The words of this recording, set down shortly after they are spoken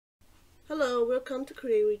Hello, welcome to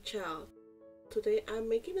Create with Child. Today I'm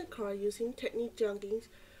making a card using Technique Junkie's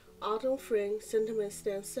Autumn Frame Sentiment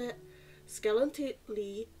Stamp Set, Skeleton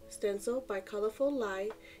Lead Stencil by Colorful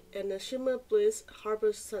Light, and the Shimmer Bliss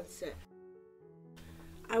Harbor Sunset.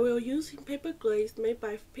 I will use paper glaze made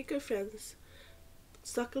by Picket Fence,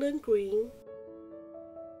 Succulent Green,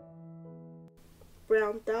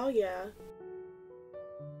 Brown Dahlia,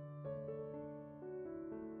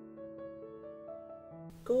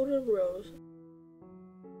 Golden Rose,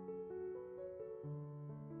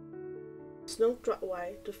 Snowdrop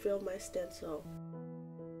White to fill my stencil.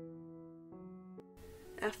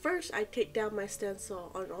 At first, I take down my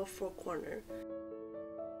stencil on all four corners.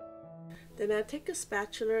 Then I take a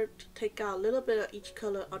spatula to take out a little bit of each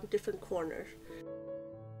color on different corners.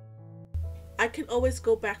 I can always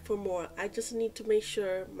go back for more. I just need to make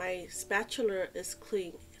sure my spatula is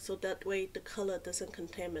clean so that way the color doesn't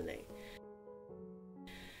contaminate.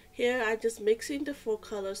 Here I just mixing the four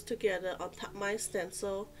colors together on top of my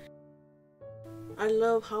stencil. I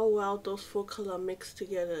love how well those four colors mix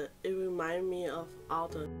together. It reminds me of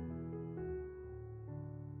autumn.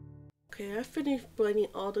 Okay, I finished blending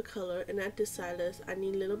all the color and I decided I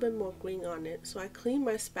need a little bit more green on it. So I cleaned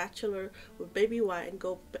my spatula with baby white and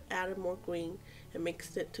go add more green and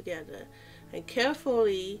mix it together. And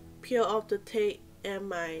carefully peel off the tape and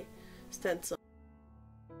my stencil.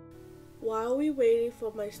 While we waiting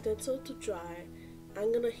for my stencil to dry,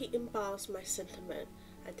 I'm gonna heat emboss my sentiment.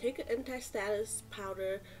 I take an anti-static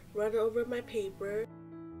powder, run it over my paper.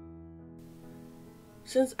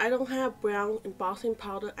 Since I don't have brown embossing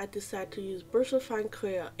powder, I decided to use VersaFine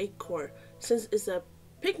Clear Acorn. Since it's a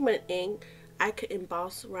pigment ink, I can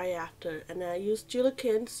emboss right after. And I use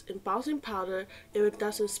Gelatin's embossing powder if it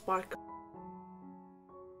doesn't sparkle.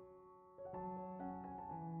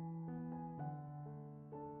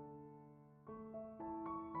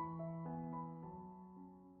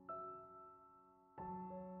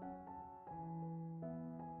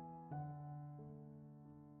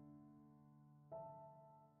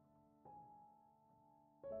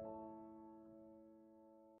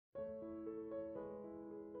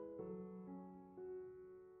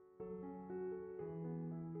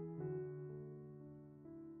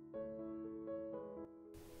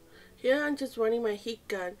 Here I'm just running my heat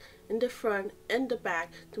gun in the front and the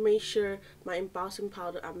back to make sure my embossing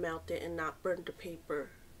powder are melted and not burn the paper.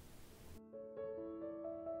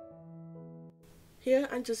 Here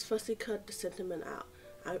I'm just fussy cut the sentiment out.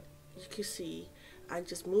 You can see I'm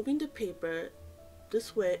just moving the paper.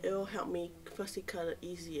 This way it will help me fussy cut it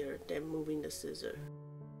easier than moving the scissor.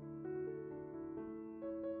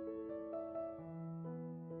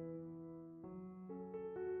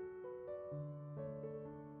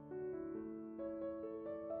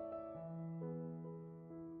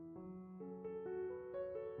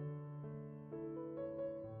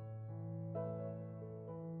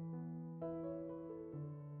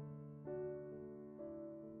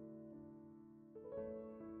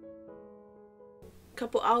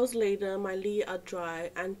 Couple hours later, my leaves are dry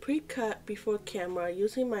and pre-cut before camera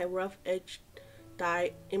using my rough edge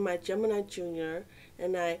die in my Gemini Junior,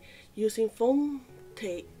 and I using foam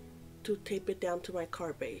tape to tape it down to my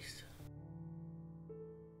card base.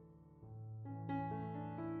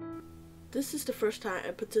 This is the first time I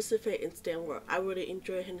participate in Stamp World. I really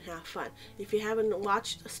enjoy it and have fun. If you haven't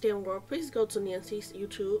watched Stamp World, please go to Nancy's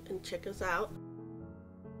YouTube and check us out.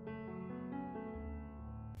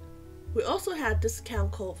 We also have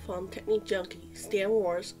discount code from Technique Junkie, Stamp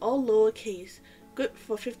Wars, all lowercase, good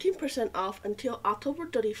for 15% off until October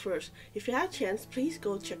 31st. If you have a chance, please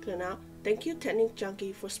go check them out. Thank you Technique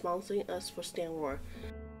Junkie for sponsoring us for Stamp Wars.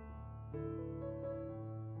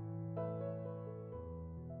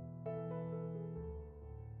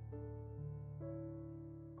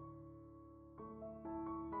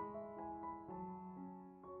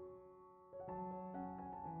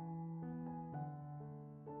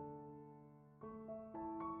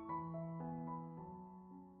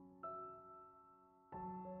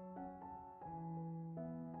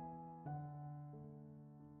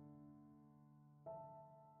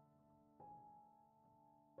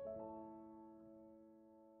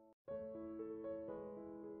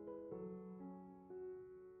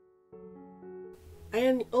 I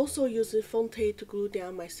am also using foam tape to glue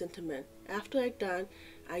down my sentiment. After I'm done,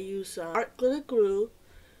 I use art glitter glue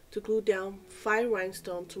to glue down 5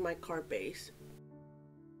 rhinestones to my card base.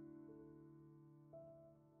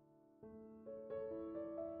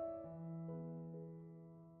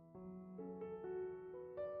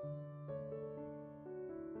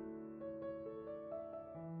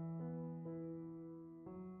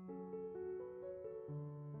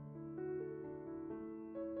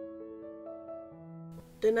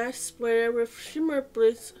 Then I spray it with Shimmer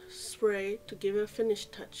Bliss spray to give it a finish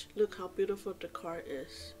touch. Look how beautiful the card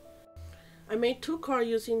is. I made 2 cards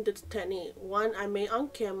using this technique. One I made on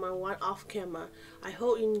camera, one off camera. I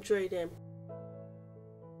hope you enjoyed them.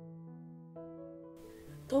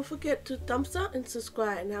 Don't forget to thumbs up and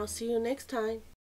subscribe, and I'll see you next time.